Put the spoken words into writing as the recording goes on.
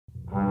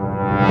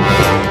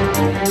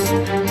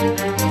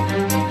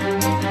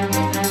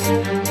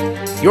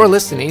You're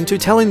listening to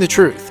Telling the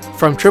Truth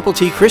from Triple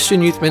T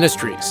Christian Youth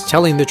Ministries,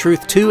 telling the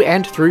truth to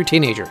and through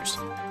teenagers.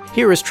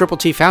 Here is Triple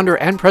T founder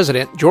and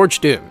president, George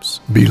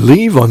Dooms.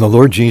 Believe on the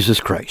Lord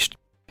Jesus Christ.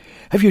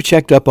 Have you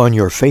checked up on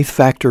your faith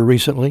factor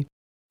recently?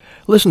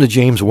 Listen to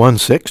James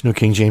 1:6, New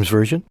King James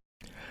Version.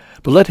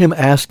 But let him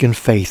ask in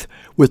faith,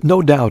 with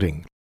no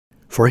doubting.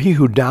 For he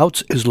who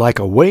doubts is like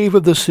a wave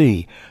of the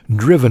sea,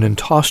 driven and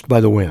tossed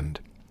by the wind.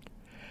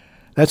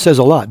 That says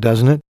a lot,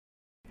 doesn't it?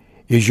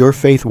 Is your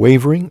faith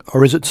wavering,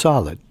 or is it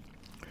solid?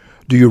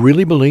 Do you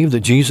really believe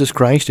that Jesus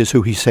Christ is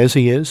who he says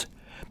he is?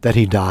 That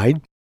he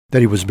died?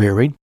 That he was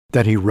buried?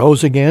 That he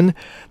rose again?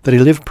 That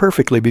he lived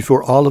perfectly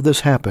before all of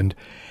this happened?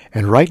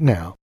 And right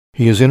now,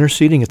 he is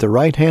interceding at the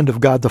right hand of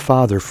God the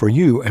Father for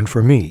you and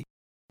for me.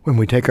 When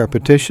we take our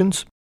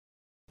petitions,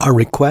 our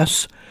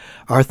requests,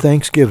 our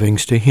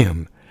thanksgivings to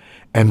him,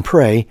 and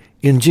pray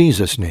in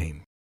Jesus'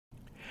 name.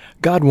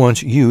 God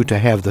wants you to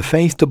have the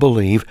faith to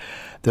believe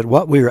that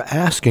what we are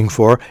asking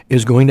for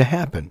is going to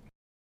happen,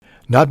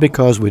 not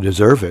because we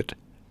deserve it,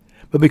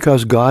 but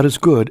because God is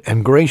good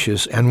and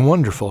gracious and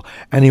wonderful,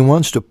 and he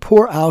wants to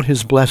pour out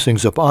his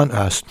blessings upon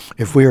us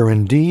if we are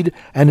indeed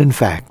and in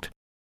fact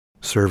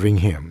serving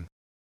him.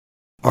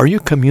 Are you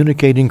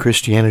communicating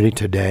Christianity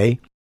today?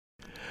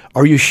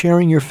 Are you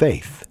sharing your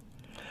faith?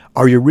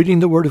 Are you reading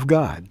the Word of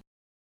God?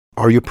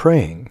 Are you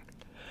praying?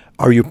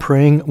 Are you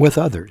praying with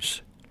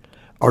others?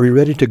 Are you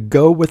ready to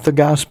go with the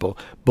gospel,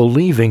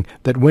 believing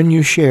that when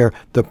you share,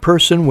 the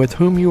person with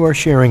whom you are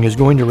sharing is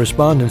going to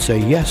respond and say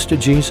yes to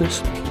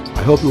Jesus?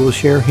 I hope you will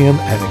share him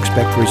and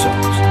expect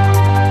results.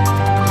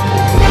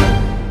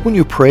 When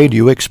you pray, do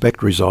you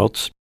expect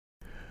results?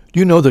 Do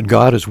you know that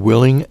God is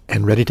willing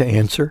and ready to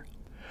answer?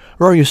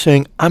 Or are you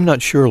saying, I'm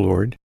not sure,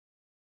 Lord.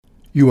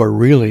 You are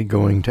really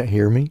going to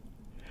hear me?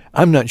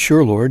 I'm not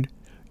sure, Lord.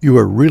 You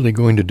are really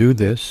going to do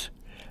this?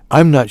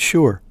 I'm not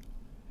sure.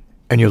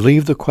 And you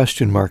leave the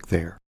question mark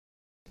there.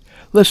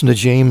 Listen to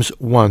James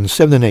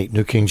 1:7-8,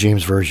 New King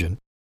James Version.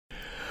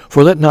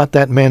 For let not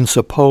that man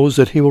suppose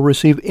that he will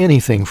receive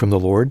anything from the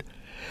Lord.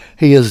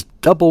 He is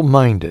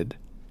double-minded,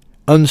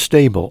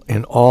 unstable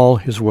in all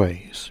his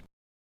ways.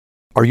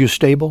 Are you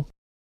stable?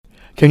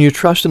 Can you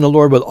trust in the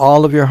Lord with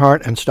all of your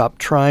heart and stop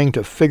trying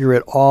to figure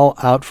it all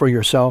out for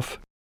yourself?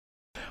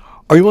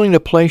 Are you willing to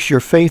place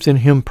your faith in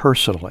him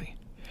personally,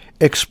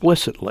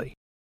 explicitly,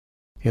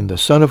 in the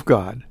Son of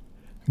God,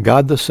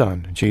 God the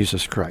Son,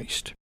 Jesus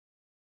Christ?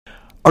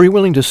 Are you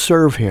willing to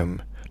serve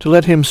him, to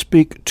let him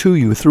speak to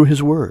you through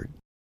his word?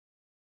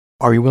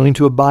 Are you willing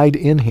to abide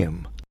in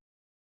him?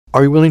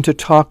 Are you willing to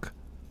talk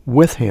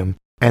with him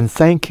and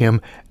thank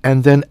him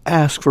and then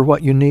ask for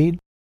what you need?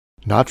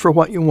 Not for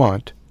what you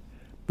want,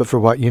 but for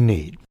what you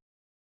need.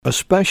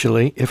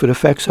 Especially if it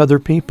affects other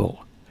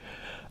people.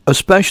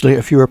 Especially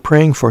if you are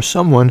praying for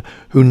someone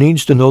who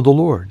needs to know the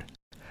Lord.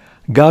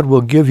 God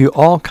will give you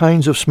all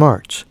kinds of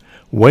smarts,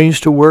 ways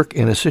to work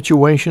in a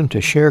situation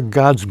to share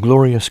God's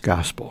glorious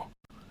gospel.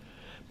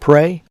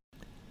 Pray,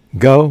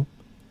 go,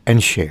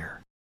 and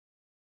share.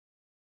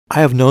 I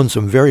have known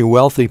some very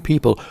wealthy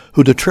people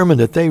who determined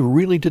that they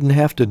really didn't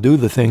have to do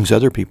the things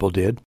other people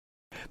did.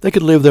 They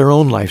could live their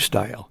own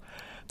lifestyle.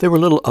 They were a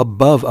little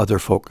above other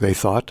folk, they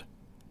thought.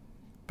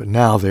 But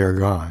now they are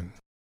gone.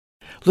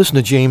 Listen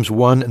to James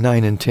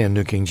 1:9-10,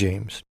 New King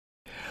James.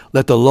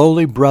 Let the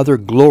lowly brother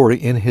glory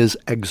in his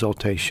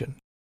exaltation,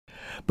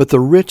 but the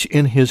rich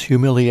in his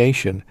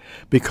humiliation,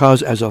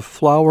 because as a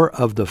flower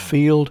of the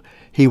field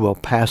he will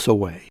pass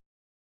away.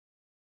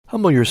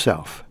 Humble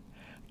yourself.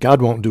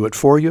 God won't do it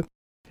for you.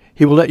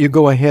 He will let you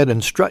go ahead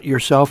and strut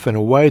yourself in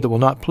a way that will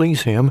not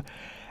please him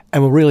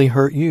and will really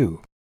hurt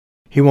you.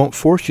 He won't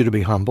force you to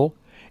be humble.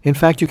 In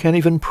fact, you can't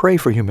even pray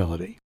for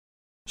humility.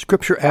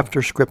 Scripture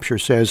after Scripture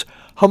says,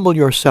 humble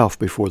yourself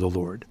before the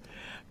Lord.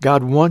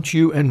 God wants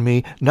you and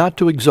me not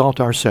to exalt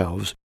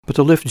ourselves, but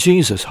to lift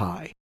Jesus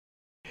high.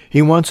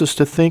 He wants us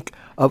to think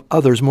of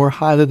others more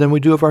highly than we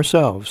do of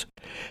ourselves.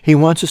 He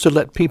wants us to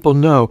let people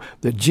know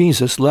that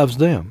Jesus loves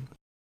them.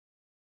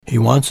 He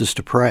wants us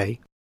to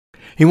pray.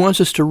 He wants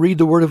us to read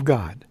the Word of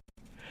God.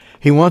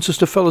 He wants us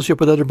to fellowship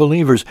with other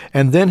believers,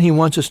 and then he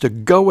wants us to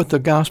go with the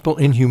gospel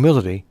in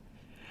humility,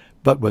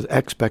 but with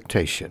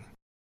expectation.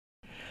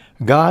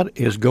 God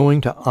is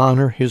going to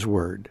honor his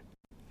word.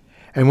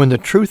 And when the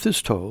truth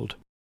is told,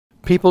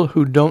 people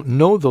who don't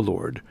know the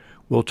Lord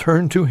will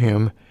turn to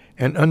him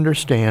and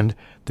understand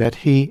that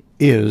he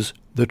is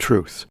the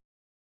truth.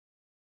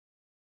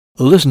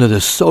 Listen to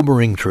this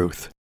sobering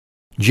truth.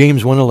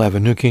 James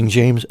 1:11, New King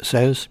James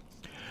says,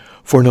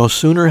 For no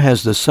sooner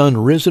has the sun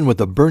risen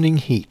with a burning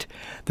heat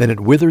than it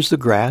withers the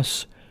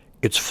grass,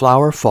 its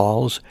flower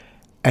falls,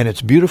 and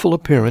its beautiful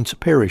appearance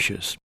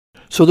perishes.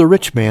 So the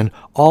rich man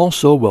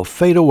also will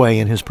fade away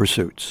in his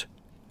pursuits.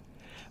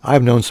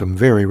 I've known some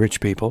very rich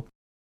people.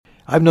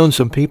 I've known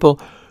some people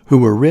who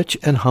were rich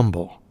and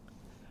humble.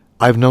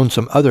 I've known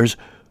some others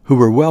who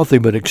were wealthy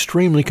but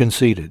extremely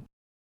conceited.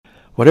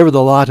 Whatever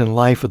the lot in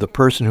life of the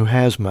person who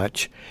has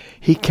much,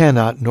 he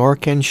cannot nor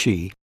can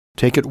she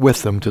take it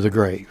with them to the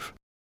grave.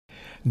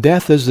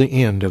 Death is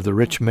the end of the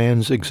rich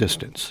man's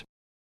existence.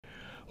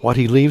 what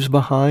he leaves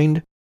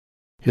behind,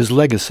 his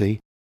legacy,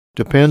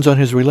 depends on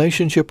his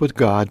relationship with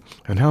God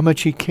and how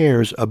much he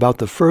cares about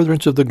the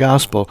furtherance of the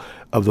gospel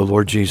of the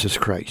Lord Jesus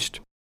Christ.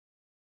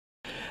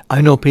 I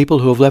know people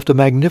who have left a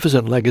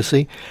magnificent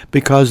legacy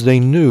because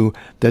they knew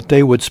that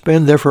they would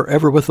spend there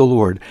forever with the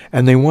Lord,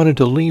 and they wanted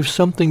to leave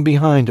something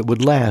behind that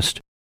would last,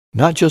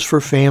 not just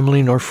for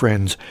family nor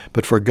friends,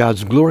 but for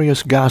God's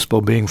glorious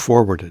gospel being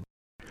forwarded.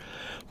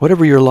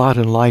 Whatever your lot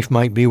in life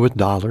might be with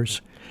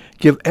dollars,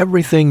 give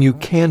everything you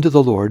can to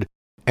the Lord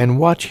and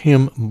watch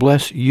him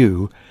bless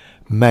you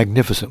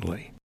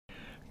magnificently.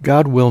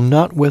 God will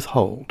not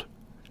withhold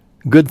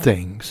good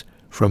things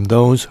from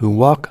those who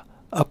walk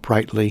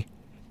uprightly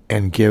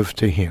and give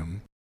to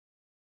him.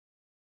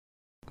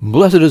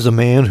 Blessed is the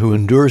man who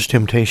endures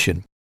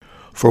temptation,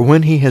 for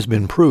when he has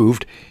been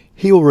proved,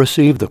 he will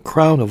receive the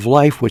crown of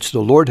life which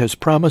the Lord has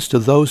promised to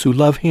those who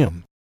love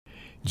him.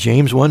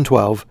 James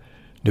 1:12,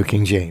 New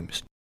King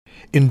James.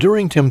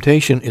 Enduring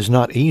temptation is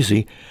not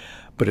easy,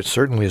 but it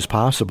certainly is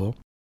possible.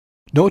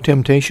 No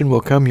temptation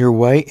will come your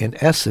way, in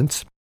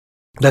essence,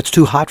 that's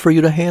too hot for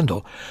you to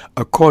handle,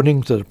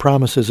 according to the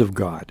promises of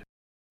God.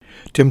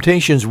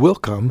 Temptations will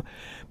come,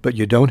 but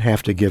you don't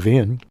have to give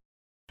in.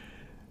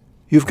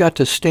 You've got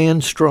to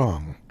stand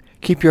strong,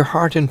 keep your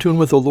heart in tune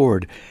with the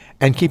Lord,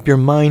 and keep your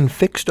mind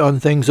fixed on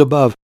things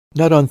above,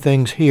 not on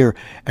things here,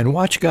 and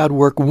watch God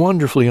work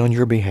wonderfully on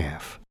your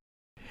behalf.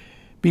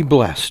 Be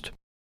blessed.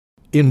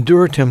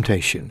 Endure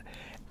temptation,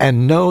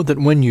 and know that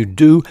when you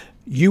do,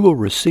 you will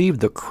receive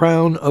the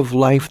crown of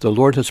life the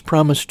Lord has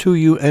promised to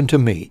you and to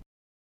me,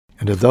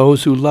 and to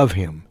those who love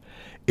him,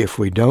 if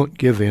we don't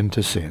give in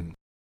to sin.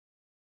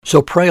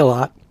 So pray a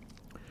lot.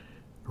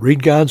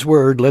 Read God's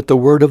Word. Let the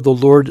Word of the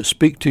Lord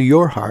speak to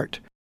your heart,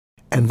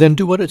 and then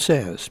do what it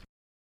says.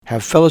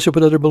 Have fellowship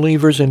with other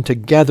believers, and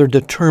together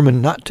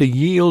determine not to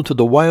yield to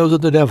the wiles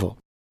of the devil.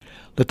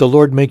 Let the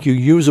Lord make you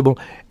usable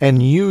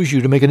and use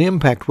you to make an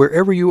impact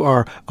wherever you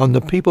are on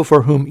the people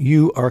for whom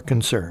you are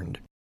concerned.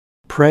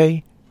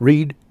 Pray,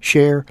 read,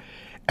 share,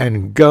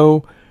 and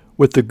go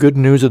with the good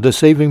news of the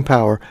saving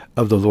power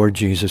of the Lord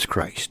Jesus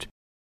Christ.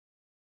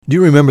 Do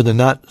you remember the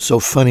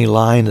not-so-funny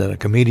line that a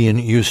comedian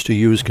used to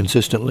use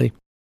consistently?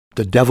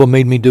 The devil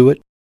made me do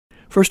it.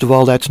 First of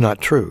all, that's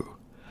not true.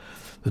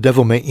 The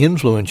devil may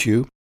influence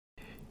you.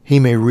 He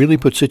may really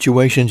put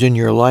situations in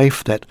your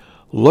life that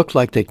look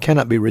like they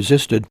cannot be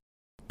resisted,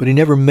 but he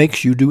never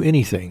makes you do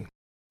anything.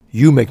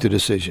 You make the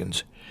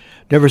decisions.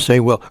 Never say,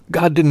 well,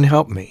 God didn't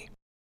help me.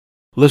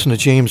 Listen to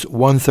James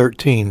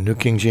 1:13, New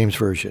King James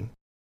Version.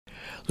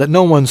 Let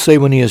no one say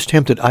when he is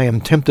tempted, I am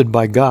tempted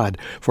by God,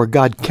 for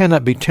God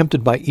cannot be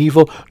tempted by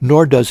evil,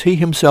 nor does he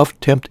himself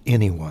tempt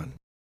anyone.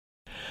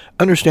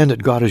 Understand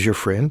that God is your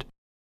friend.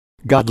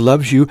 God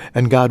loves you,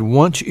 and God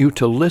wants you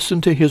to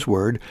listen to his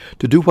word,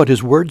 to do what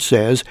his word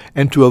says,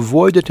 and to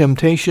avoid the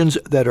temptations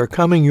that are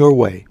coming your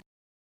way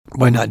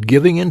by not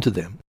giving in to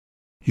them.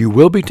 You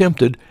will be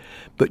tempted,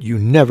 but you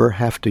never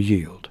have to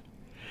yield.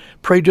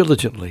 Pray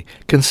diligently,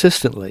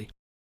 consistently,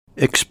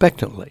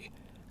 expectantly,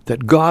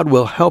 that God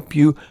will help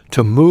you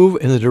to move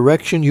in the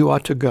direction you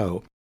ought to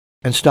go,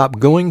 and stop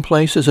going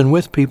places and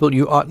with people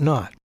you ought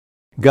not.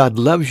 God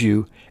loves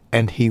you,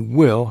 and he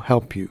will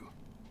help you.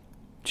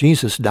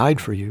 Jesus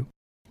died for you.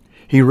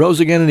 He rose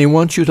again, and he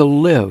wants you to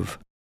live.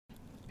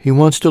 He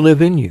wants to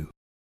live in you.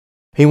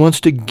 He wants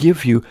to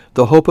give you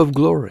the hope of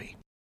glory.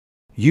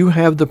 You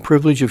have the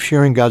privilege of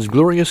sharing God's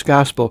glorious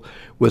gospel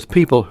with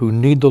people who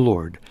need the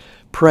Lord.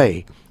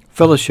 Pray,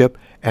 fellowship,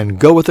 and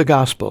go with the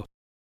gospel.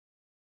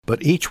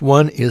 But each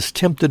one is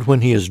tempted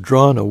when he is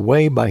drawn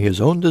away by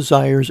his own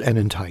desires and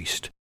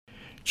enticed.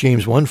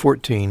 James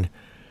 1:14,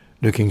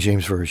 New King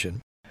James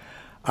Version.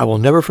 I will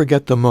never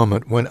forget the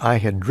moment when I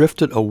had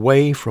drifted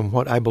away from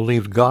what I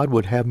believed God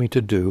would have me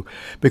to do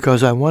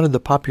because I wanted the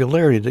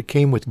popularity that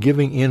came with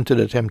giving in to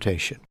the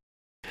temptation.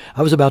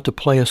 I was about to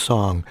play a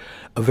song,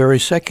 a very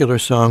secular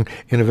song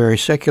in a very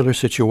secular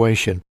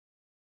situation,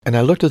 and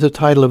I looked at the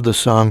title of the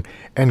song,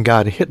 and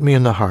God hit me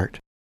in the heart,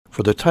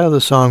 for the title of the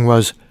song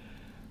was,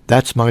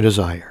 That's My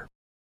Desire.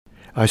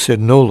 I said,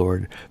 No,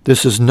 Lord,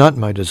 this is not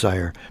my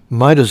desire.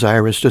 My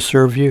desire is to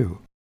serve you.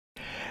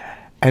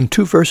 And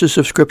 2 verses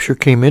of Scripture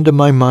came into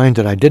my mind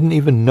that I didn't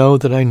even know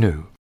that I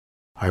knew.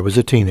 I was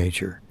a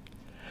teenager.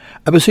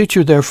 I beseech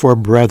you, therefore,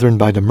 brethren,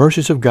 by the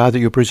mercies of God, that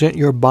you present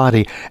your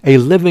body a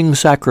living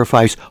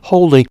sacrifice,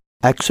 holy,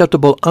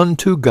 acceptable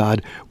unto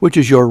God, which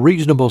is your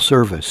reasonable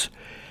service.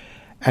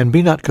 And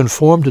be not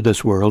conformed to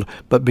this world,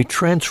 but be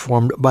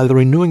transformed by the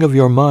renewing of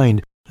your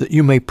mind, that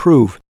you may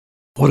prove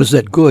what is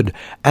that good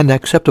and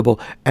acceptable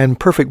and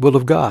perfect will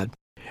of God.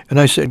 And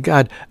I said,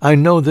 God, I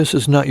know this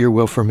is not your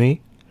will for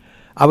me.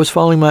 I was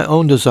following my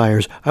own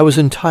desires. I was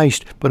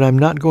enticed, but I'm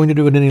not going to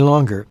do it any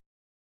longer.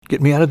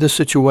 Get me out of this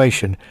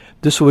situation.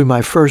 This will be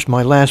my first,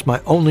 my last,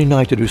 my only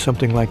night to do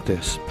something like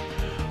this.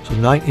 So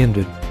the night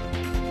ended,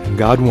 and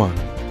God won.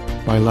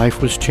 My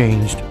life was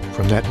changed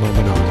from that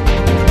moment on.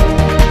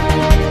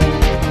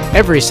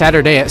 Every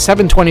Saturday at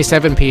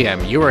 7:27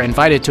 p.m., you are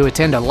invited to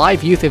attend a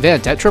live youth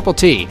event at Triple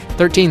T,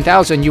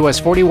 13,000 US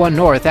 41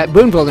 North at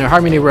Boonville New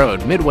Harmony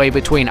Road, midway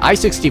between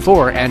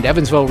I-64 and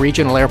Evansville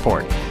Regional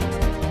Airport.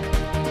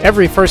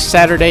 Every first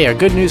Saturday, a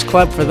Good News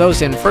Club for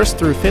those in 1st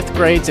through 5th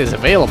grades is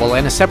available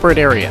in a separate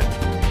area.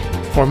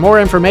 For more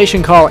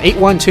information, call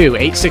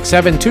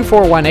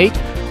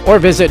 812-867-2418 or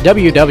visit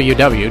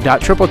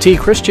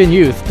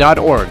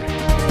www.tripletchristianyouth.org.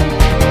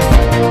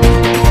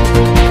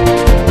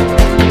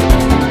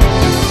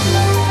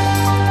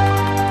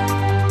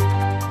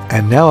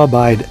 And now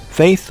abide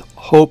faith,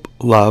 hope,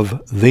 love,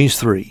 these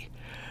three.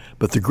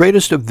 But the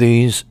greatest of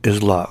these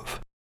is love.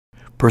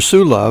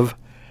 Pursue love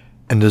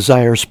and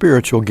desire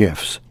spiritual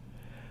gifts.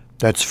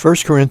 That's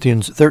 1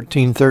 Corinthians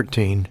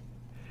 13:13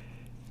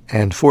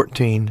 and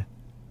 14,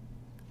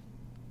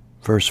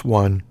 verse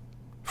 1,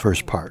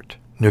 first part,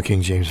 New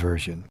King James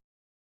Version.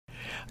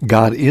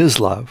 God is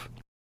love.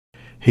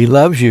 He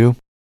loves you,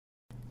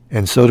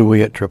 and so do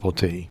we at Triple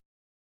T.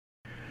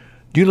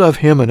 Do you love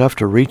Him enough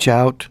to reach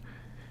out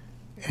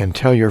and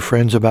tell your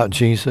friends about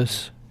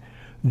Jesus?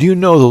 Do you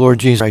know the Lord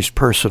Jesus Christ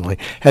personally?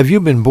 Have you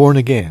been born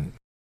again?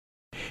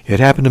 It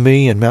happened to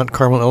me in Mount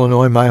Carmel,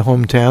 Illinois, my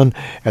hometown,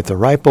 at the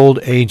ripe old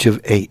age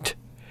of 8,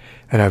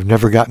 and I've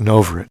never gotten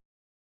over it.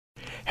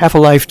 Half a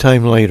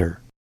lifetime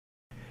later,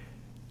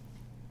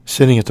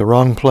 sitting at the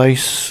wrong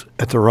place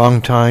at the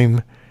wrong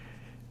time,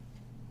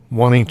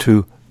 wanting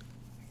to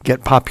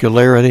get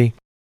popularity,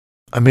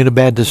 I made a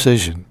bad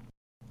decision.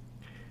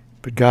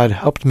 But God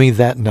helped me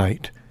that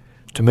night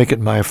to make it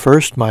my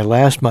first, my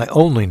last, my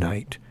only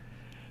night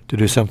to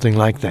do something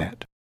like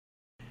that.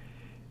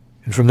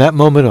 And from that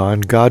moment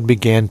on, God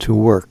began to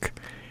work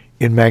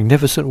in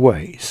magnificent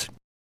ways.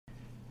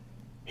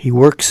 He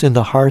works in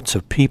the hearts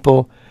of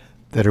people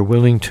that are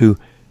willing to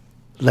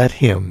let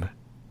Him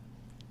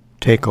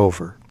take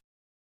over.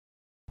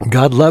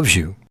 God loves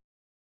you.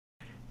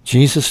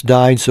 Jesus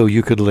died so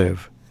you could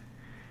live.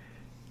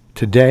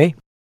 Today,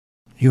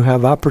 you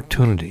have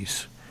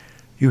opportunities.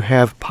 You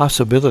have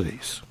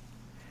possibilities.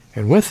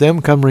 And with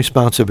them come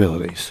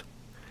responsibilities.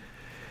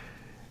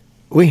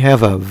 We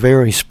have a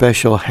very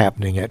special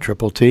happening at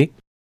Triple T.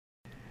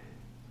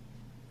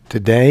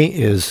 Today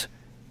is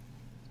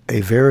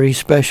a very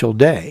special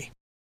day.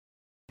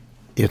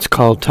 It's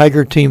called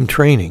Tiger Team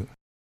Training.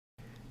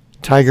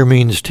 Tiger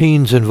means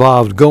teens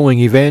involved, going,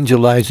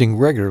 evangelizing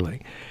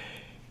regularly.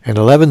 At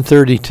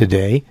 11:30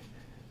 today,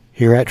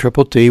 here at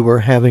Triple T, we're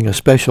having a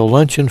special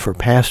luncheon for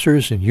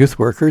pastors and youth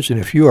workers, and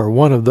if you are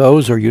one of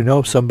those or you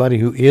know somebody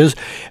who is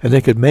and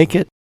they could make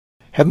it,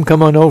 have them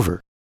come on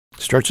over.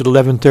 It starts at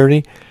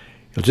 11:30.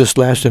 It'll just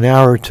last an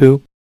hour or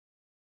two.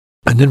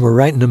 And then we're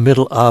right in the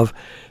middle of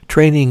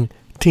training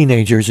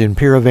teenagers in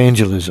peer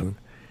evangelism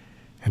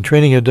and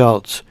training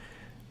adults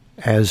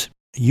as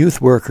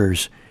youth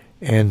workers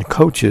and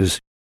coaches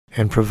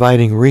and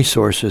providing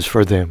resources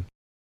for them.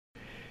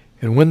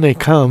 And when they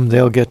come,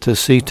 they'll get to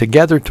see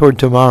Together Toward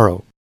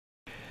Tomorrow.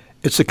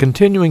 It's a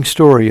continuing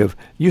story of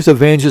youth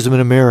evangelism in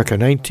America,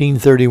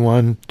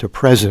 1931 to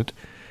present,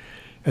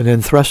 and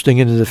then thrusting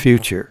into the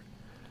future.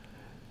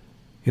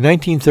 In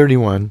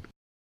 1931,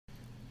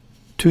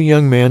 two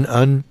young men,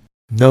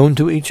 unknown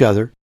to each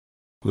other,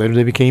 later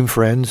they became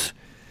friends,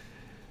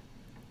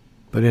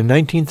 but in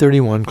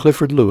 1931,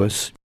 Clifford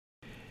Lewis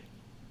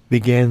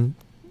began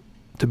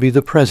to be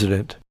the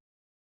president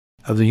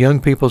of the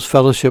Young People's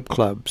Fellowship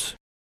Clubs,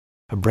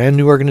 a brand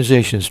new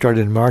organization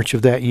started in March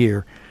of that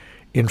year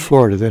in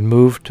Florida, then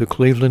moved to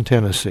Cleveland,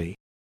 Tennessee.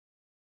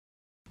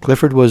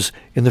 Clifford was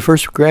in the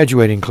first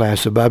graduating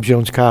class of Bob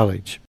Jones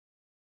College.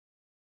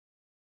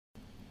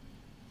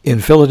 In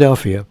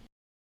Philadelphia,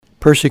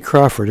 Percy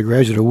Crawford, a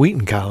graduate of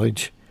Wheaton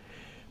College,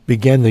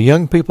 began the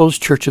Young People's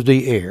Church of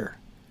the Air,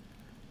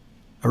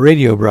 a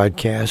radio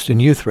broadcast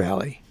and youth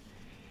rally.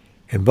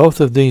 And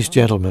both of these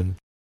gentlemen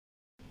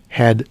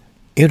had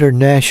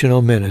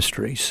international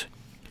ministries,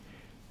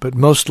 but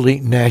mostly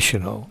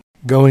national,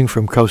 going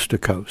from coast to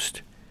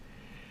coast.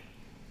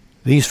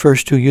 These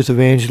first two youth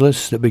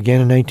evangelists that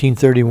began in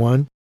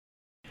 1931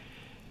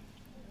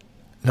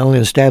 not only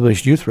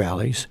established youth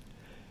rallies,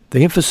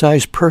 they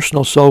emphasized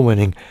personal soul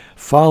winning,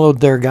 followed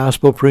their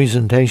gospel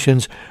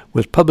presentations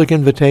with public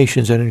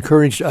invitations, and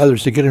encouraged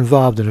others to get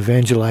involved in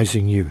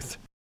evangelizing youth.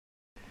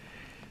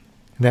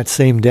 In that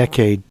same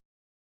decade,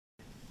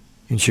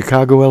 in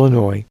Chicago,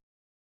 Illinois,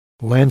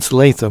 Lance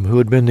Latham, who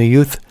had been the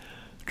youth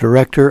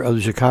director of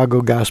the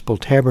Chicago Gospel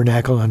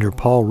Tabernacle under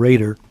Paul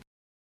Rader,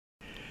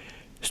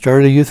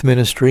 started a youth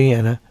ministry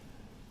and a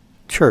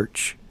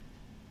church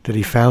that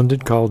he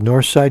founded called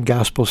Northside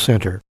Gospel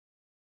Center.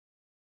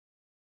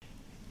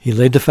 He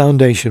laid the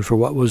foundation for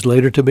what was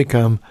later to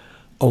become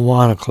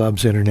Awana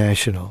Clubs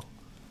International.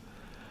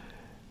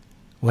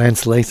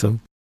 Lance Latham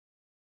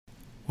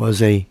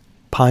was a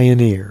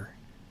pioneer,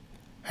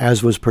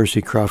 as was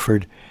Percy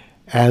Crawford,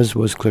 as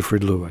was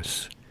Clifford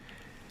Lewis.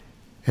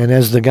 And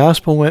as the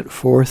gospel went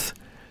forth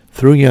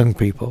through young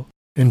people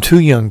and to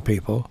young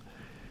people,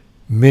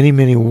 many,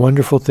 many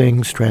wonderful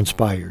things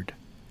transpired.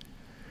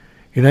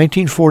 In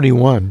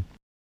 1941,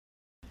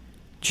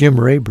 Jim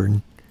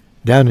Rayburn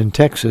down in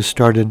Texas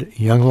started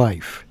Young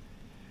Life.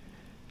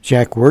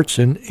 Jack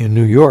Wurtson in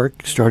New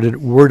York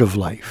started Word of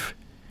Life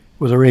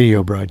with a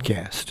radio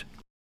broadcast.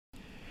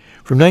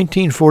 From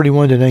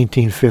 1941 to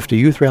 1950,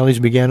 youth rallies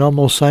began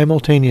almost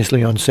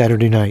simultaneously on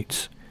Saturday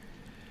nights.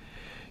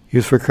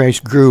 Youth for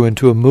Christ grew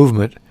into a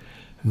movement,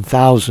 and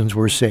thousands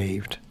were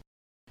saved.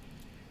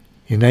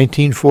 In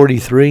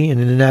 1943, in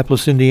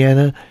Indianapolis,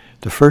 Indiana,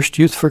 the first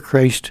Youth for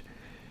Christ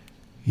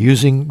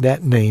using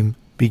that name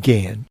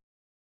began.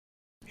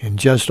 And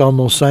just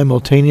almost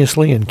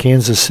simultaneously in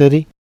Kansas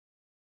City,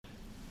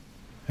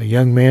 a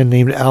young man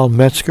named Al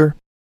Metzger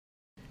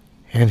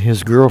and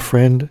his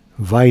girlfriend,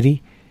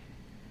 Vidi,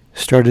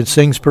 started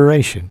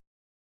Singspiration.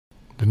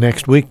 The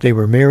next week they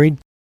were married,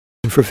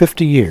 and for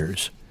 50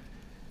 years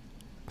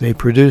they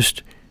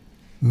produced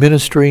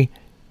ministry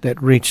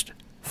that reached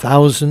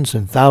thousands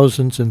and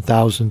thousands and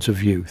thousands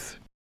of youth.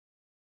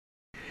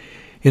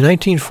 In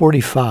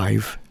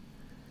 1945,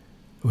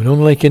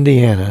 Winona Lake,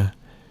 Indiana,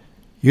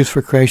 Youth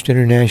for Christ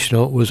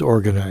International was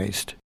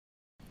organized.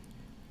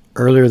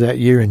 Earlier that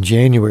year in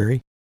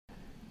January,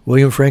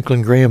 William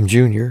Franklin Graham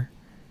Jr.,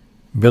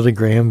 Billy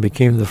Graham,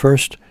 became the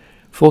first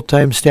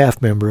full-time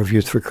staff member of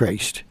Youth for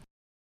Christ.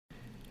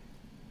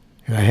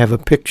 And I have a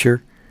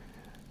picture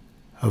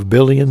of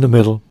Billy in the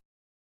middle,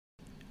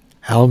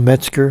 Al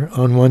Metzger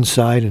on one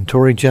side, and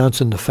Torrey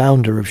Johnson, the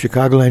founder of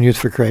Chicagoland Youth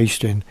for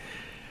Christ and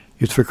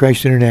Youth for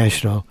Christ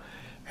International,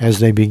 as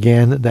they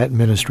began that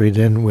ministry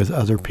then with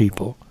other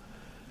people.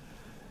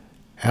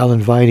 Al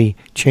and Vidi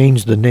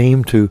changed the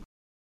name to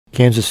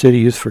Kansas City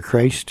Youth for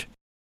Christ.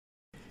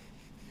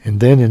 And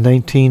then in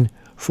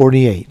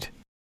 1948,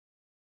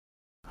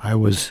 I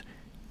was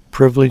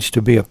privileged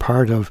to be a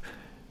part of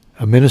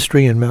a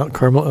ministry in Mount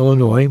Carmel,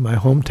 Illinois, my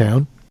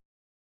hometown,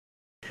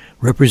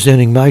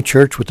 representing my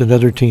church with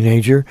another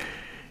teenager,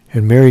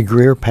 and Mary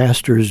Greer,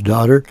 pastor's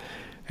daughter,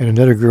 and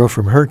another girl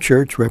from her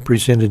church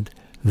represented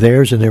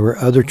theirs, and there were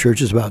other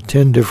churches, about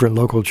 10 different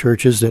local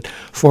churches that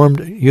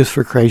formed Youth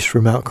for Christ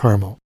for Mount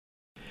Carmel.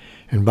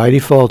 And by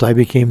default, I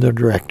became the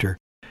director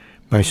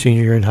my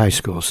senior year in high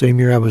school. Same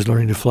year I was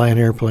learning to fly an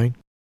airplane.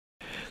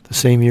 The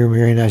same year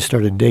Mary and I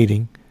started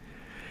dating.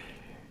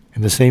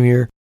 And the same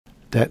year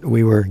that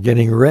we were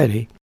getting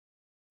ready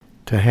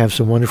to have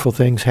some wonderful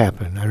things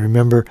happen. I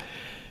remember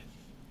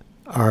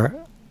our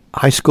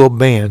high school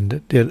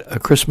band did a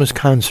Christmas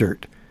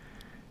concert.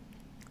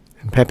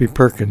 And Pappy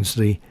Perkins,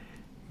 the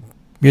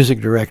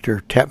music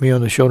director, tapped me on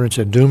the shoulder and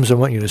said, "Dooms, I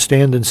want you to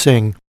stand and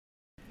sing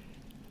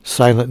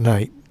Silent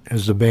Night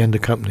as the band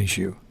accompanies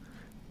you."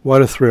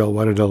 What a thrill,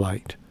 what a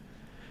delight.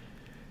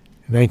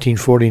 In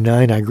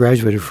 1949, I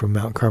graduated from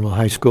Mount Carmel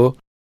High School,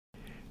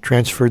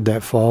 transferred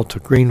that fall to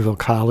Greenville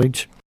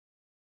College,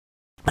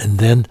 and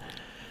then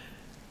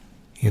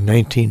in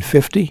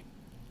 1950,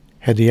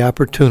 had the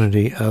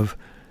opportunity of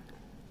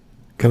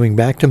coming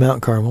back to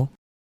Mount Carmel.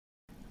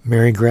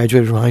 Mary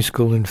graduated from high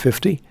school in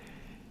 50,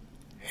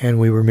 and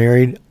we were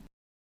married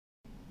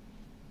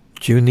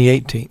June the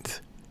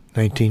 18th,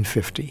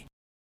 1950.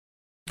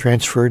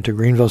 Transferred to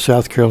Greenville,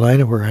 South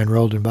Carolina, where I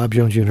enrolled in Bob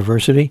Jones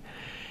University.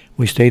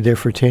 We stayed there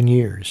for 10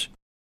 years.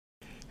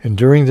 And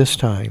during this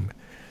time,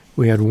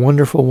 we had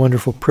wonderful,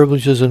 wonderful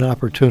privileges and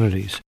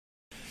opportunities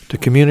to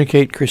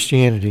communicate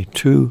Christianity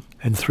to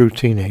and through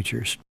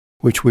teenagers,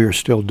 which we are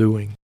still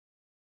doing.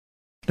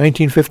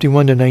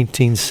 1951 to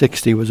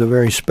 1960 was a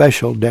very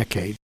special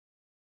decade.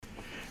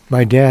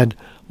 My dad,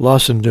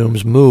 Lawson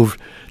Dooms, moved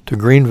to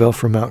Greenville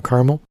from Mount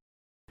Carmel,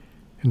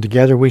 and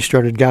together we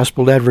started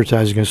Gospel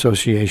Advertising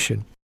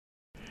Association.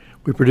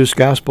 We produced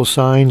gospel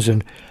signs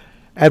and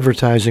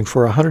advertising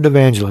for 100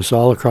 evangelists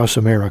all across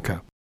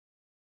America.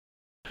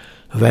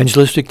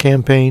 Evangelistic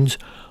campaigns,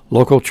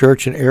 local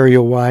church and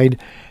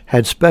area-wide,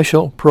 had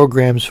special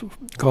programs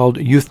called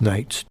Youth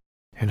Nights,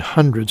 and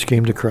hundreds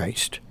came to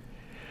Christ.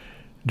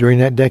 During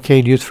that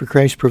decade, Youth for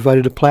Christ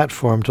provided a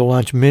platform to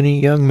launch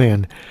many young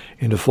men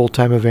into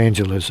full-time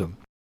evangelism.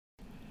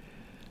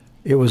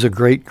 It was a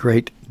great,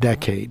 great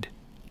decade.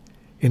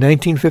 In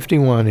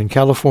 1951, in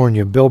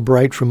California, Bill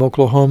Bright from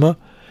Oklahoma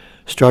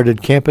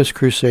started Campus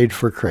Crusade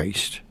for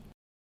Christ.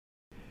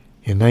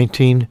 In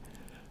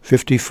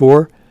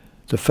 1954,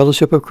 the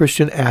Fellowship of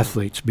Christian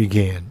Athletes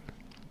began.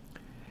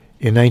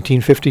 In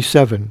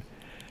 1957,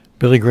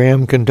 Billy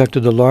Graham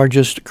conducted the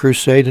largest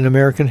crusade in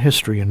American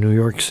history in New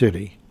York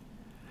City.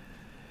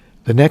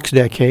 The next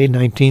decade,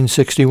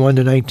 1961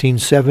 to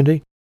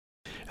 1970,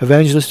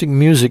 evangelistic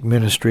music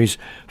ministries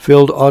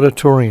filled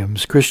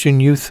auditoriums, Christian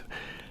youth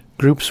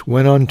groups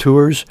went on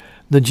tours,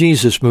 the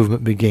Jesus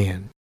movement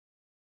began.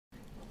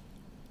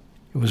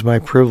 It was my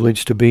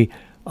privilege to be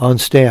on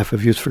staff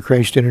of Youth for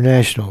Christ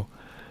International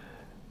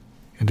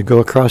and to go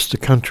across the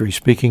country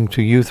speaking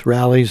to youth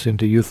rallies and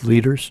to youth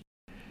leaders,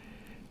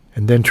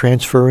 and then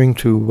transferring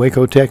to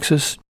Waco,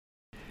 Texas,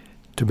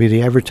 to be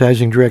the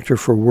advertising director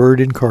for Word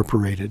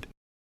Incorporated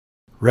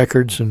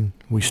Records, and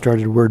we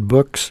started Word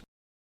Books.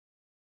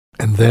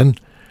 And then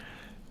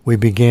we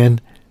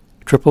began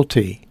Triple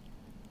T,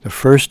 the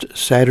first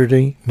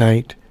Saturday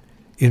night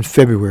in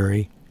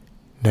February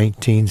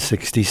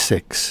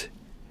 1966.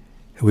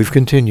 and we've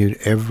continued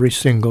every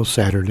single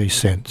Saturday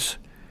since.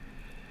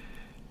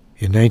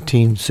 In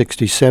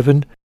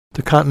 1967,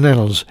 the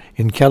Continentals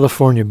in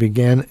California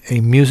began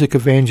a music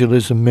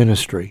evangelism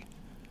ministry.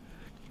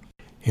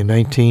 In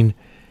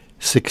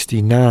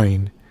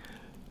 1969,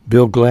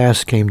 Bill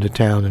Glass came to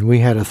town, and we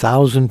had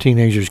 1,000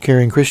 teenagers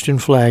carrying Christian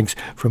flags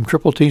from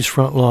Triple T's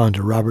front lawn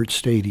to Roberts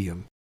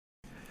Stadium.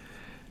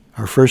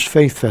 Our first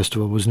Faith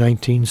Festival was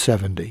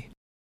 1970.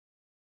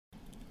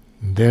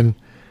 And then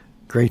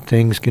great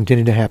things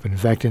continued to happen. In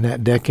fact, in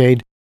that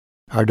decade,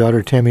 our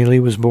daughter Tammy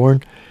Lee was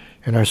born,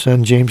 and our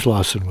son James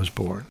Lawson was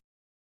born.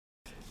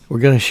 We're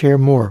going to share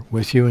more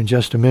with you in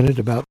just a minute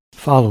about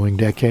following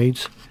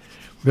decades.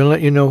 We're going to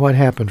let you know what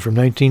happened from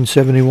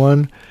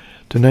 1971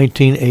 to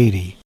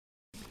 1980.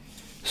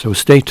 So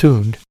stay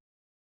tuned.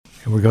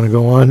 And we're going to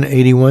go on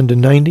 81 to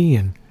 90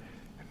 and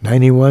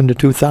 91 to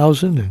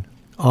 2000 and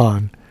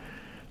on.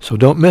 So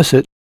don't miss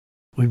it.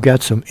 We've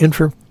got some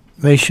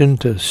information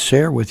to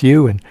share with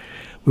you, and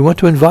we want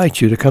to invite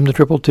you to come to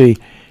Triple T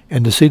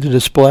and to see the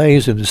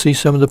displays and to see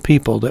some of the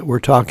people that we're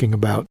talking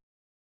about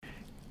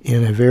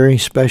in a very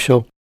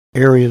special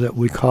area that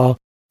we call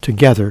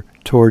Together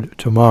Toward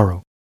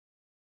Tomorrow.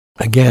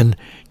 Again,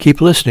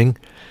 keep listening,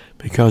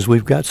 because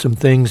we've got some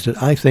things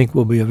that I think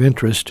will be of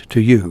interest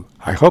to you.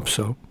 I hope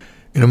so.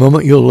 In a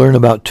moment, you'll learn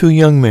about two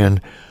young men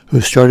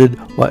who started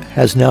what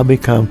has now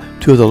become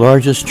two of the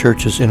largest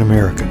churches in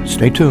America.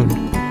 Stay tuned.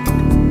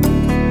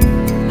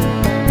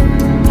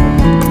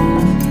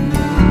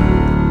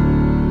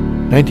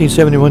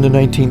 1971 to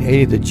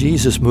 1980, the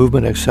Jesus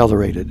movement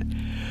accelerated.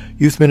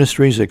 Youth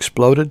ministries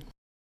exploded.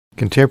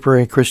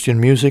 Contemporary Christian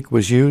music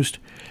was used,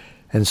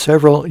 and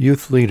several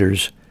youth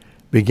leaders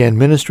began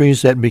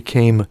ministries that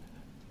became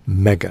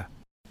mega.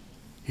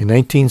 In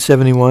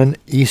 1971,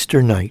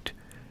 Easter night,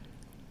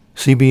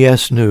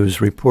 CBS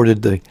News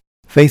reported the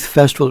Faith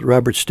Festival at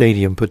Roberts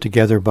Stadium put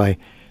together by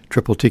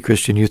Triple T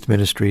Christian Youth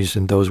Ministries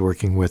and those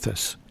working with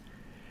us.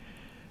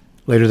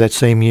 Later that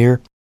same year,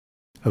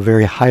 a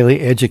very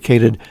highly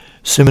educated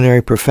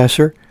seminary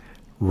professor,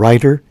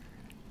 writer,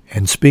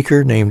 and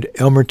speaker named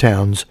Elmer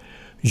Towns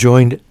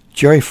joined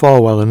Jerry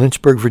Falwell in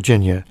Lynchburg,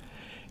 Virginia,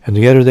 and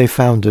together they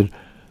founded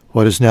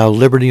what is now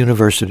Liberty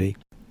University,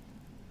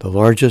 the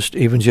largest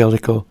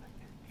evangelical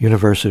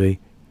university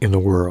in the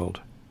world.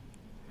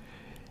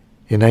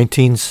 In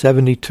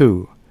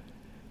 1972,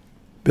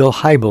 Bill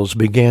Hybels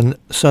began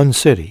Sun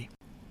City,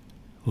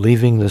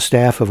 leaving the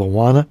staff of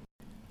Awana,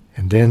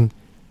 and then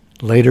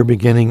later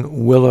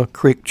beginning Willow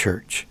Creek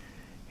Church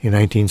in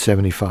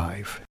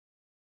 1975.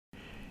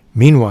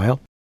 Meanwhile,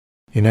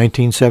 in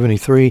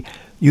 1973,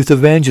 Youth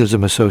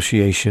Evangelism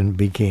Association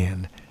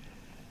began,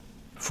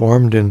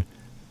 formed in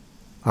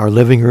our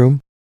living room,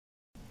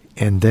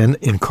 and then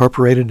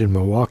incorporated in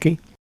Milwaukee,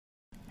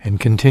 and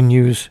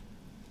continues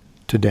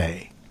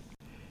today.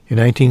 In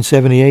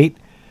 1978,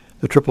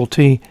 the Triple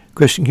T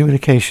Christian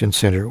Communication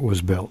Center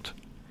was built.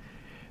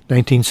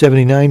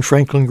 1979,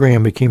 Franklin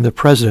Graham became the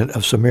president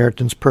of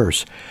Samaritan's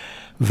Purse,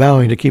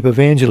 vowing to keep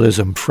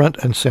evangelism front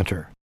and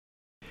center.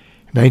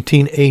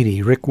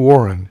 1980, Rick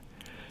Warren,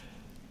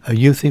 a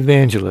youth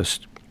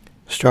evangelist,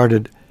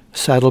 started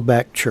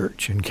Saddleback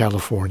Church in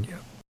California.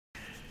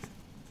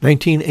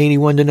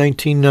 1981 to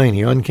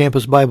 1990,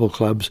 on-campus Bible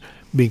clubs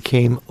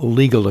became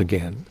legal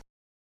again.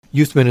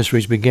 Youth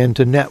ministries began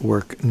to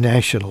network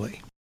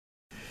nationally.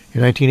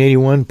 In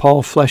 1981,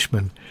 Paul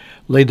Fleshman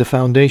laid the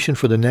foundation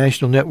for the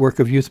National Network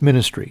of Youth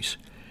Ministries.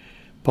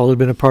 Paul had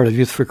been a part of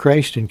Youth for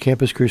Christ and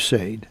Campus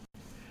Crusade.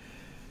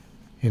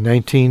 In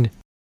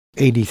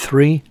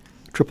 1983,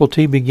 Triple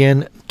T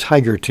began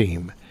Tiger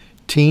Team,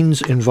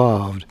 teens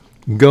involved,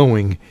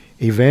 going,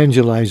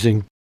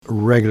 evangelizing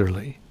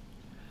regularly.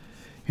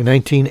 In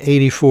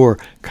 1984,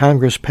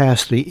 Congress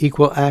passed the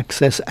Equal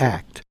Access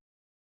Act,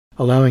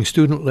 allowing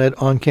student-led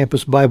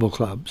on-campus Bible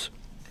clubs.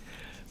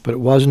 But it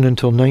wasn't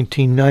until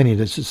 1990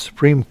 that the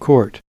Supreme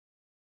Court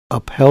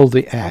upheld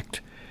the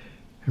act,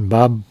 and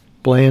Bob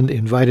Bland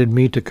invited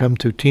me to come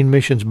to Teen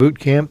Missions Boot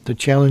Camp to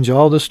challenge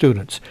all the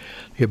students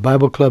to get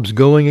Bible clubs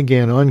going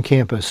again on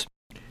campus,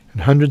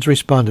 and hundreds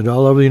responded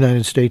all over the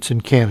United States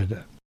and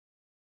Canada.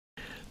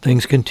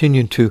 Things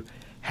continued to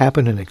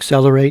happen and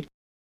accelerate.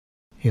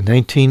 In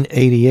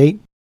 1988,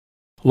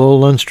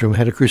 Lowell Lundstrom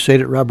had a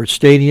crusade at Roberts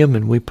Stadium,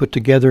 and we put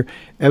together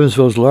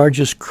Evansville's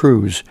largest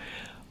cruise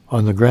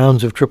on the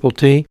grounds of Triple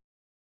T,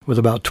 with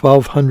about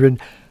 1,200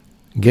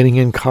 getting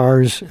in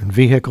cars and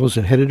vehicles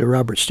and headed to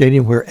Roberts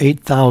Stadium, where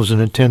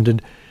 8,000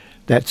 attended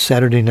that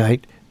Saturday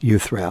night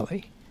youth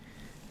rally.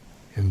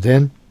 And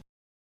then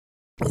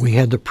we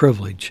had the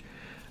privilege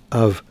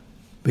of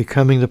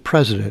becoming the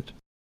president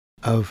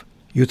of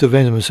Youth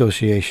Evangelism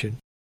Association.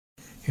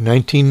 In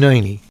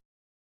 1990,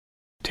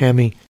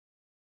 Tammy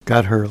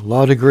got her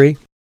law degree,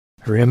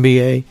 her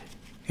MBA,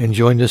 and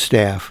joined the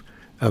staff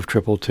of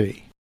Triple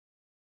T.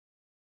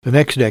 The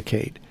next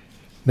decade,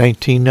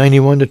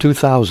 1991 to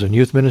 2000,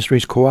 youth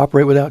ministries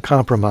cooperate without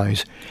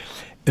compromise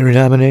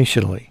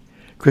interdenominationally.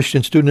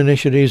 Christian student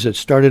initiatives that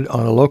started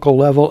on a local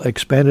level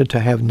expanded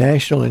to have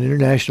national and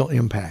international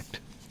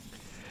impact.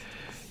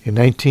 In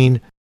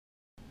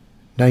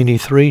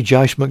 93,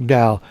 Josh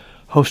McDowell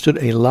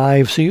hosted a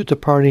live See You at the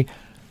Party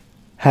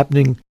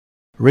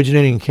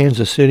originating in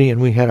Kansas City,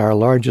 and we had our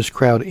largest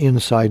crowd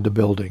inside the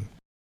building.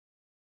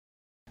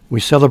 We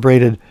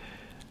celebrated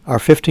our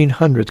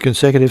 1,500th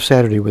consecutive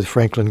Saturday with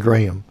Franklin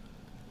Graham.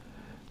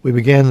 We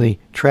began the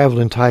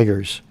Traveling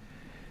Tigers,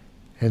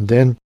 and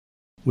then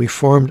we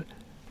formed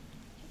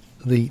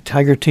the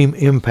Tiger Team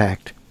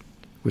Impact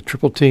with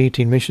Triple T,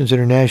 Teen Missions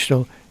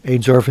International,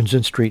 AIDS Orphans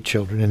and Street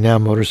Children, and now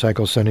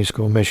Motorcycle Sunday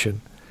School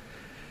Mission,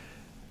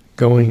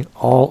 going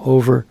all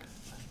over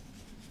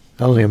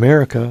not only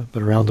America,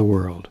 but around the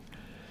world.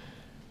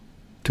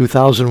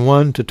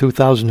 2001 to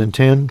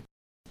 2010,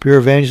 Pure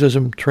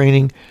Evangelism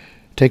Training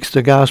takes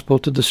the gospel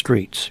to the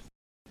streets.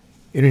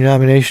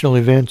 Interdenominational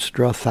events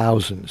draw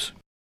thousands.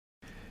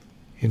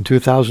 In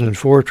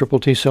 2004, Triple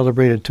T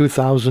celebrated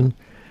 2,000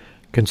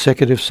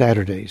 consecutive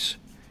Saturdays.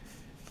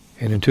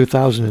 And in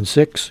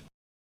 2006,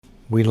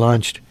 we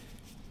launched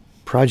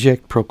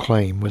Project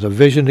Proclaim with a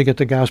vision to get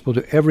the gospel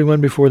to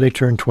everyone before they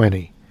turn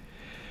 20.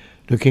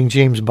 New King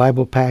James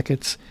Bible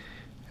packets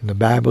and the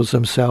Bibles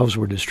themselves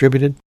were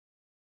distributed.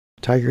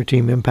 Tiger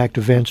Team Impact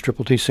events,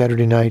 Triple T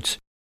Saturday nights,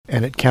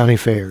 and at county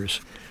fairs.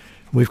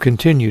 We've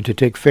continued to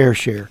take fair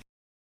share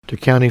to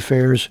county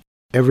fairs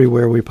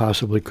everywhere we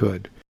possibly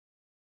could.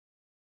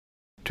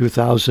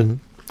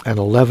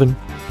 2011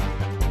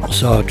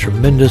 saw a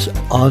tremendous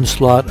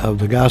onslaught of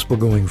the gospel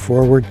going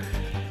forward,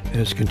 and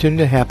it's continued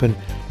to happen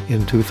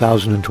in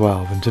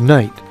 2012. And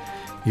tonight,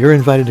 you're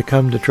invited to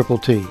come to Triple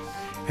T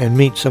and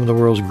meet some of the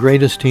world's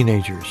greatest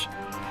teenagers.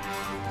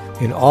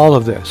 In all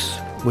of this,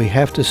 we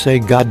have to say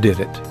God did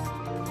it.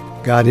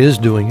 God is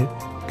doing it.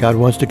 God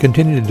wants to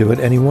continue to do it,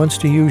 and He wants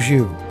to use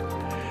you.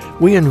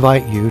 We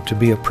invite you to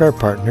be a prayer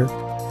partner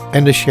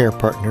and a share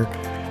partner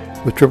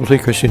with Triple T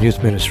Christian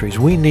Youth Ministries.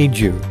 We need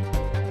you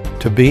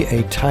to be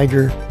a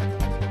Tiger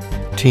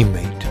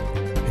teammate.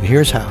 And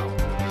here's how.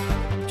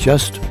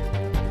 Just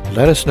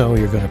let us know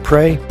you're going to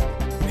pray,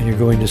 and you're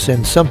going to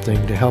send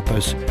something to help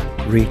us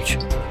reach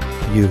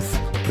youth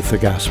with the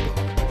gospel.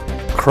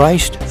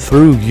 Christ,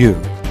 through you,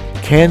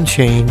 can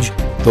change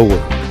the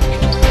world.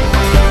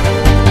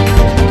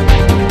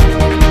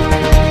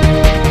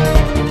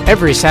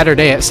 Every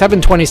Saturday at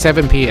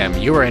 7:27 p.m.,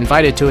 you are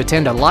invited to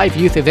attend a live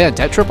youth event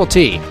at Triple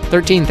T,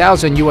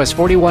 13,000 US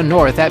 41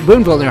 North at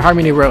Boonville near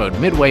Harmony Road,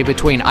 midway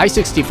between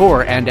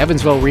I-64 and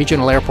Evansville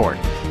Regional Airport.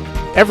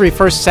 Every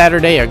first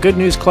Saturday, a Good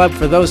News Club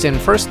for those in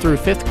 1st through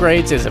 5th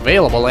grades is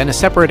available in a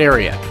separate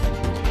area.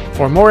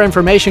 For more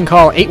information,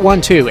 call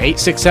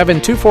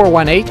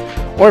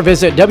 812-867-2418 or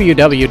visit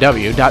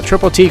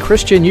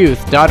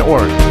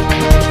www.tripletchristianyouth.org.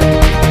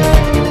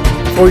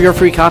 For your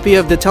free copy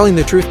of the Telling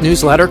the Truth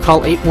newsletter,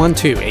 call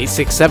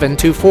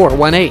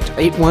 812-867-2418,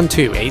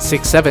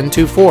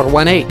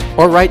 812-867-2418,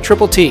 or write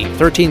Triple T,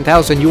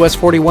 13,000 US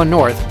 41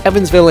 North,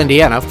 Evansville,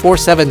 Indiana,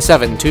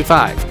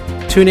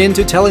 47725. Tune in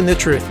to Telling the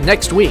Truth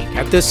next week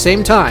at this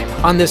same time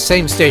on this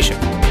same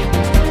station.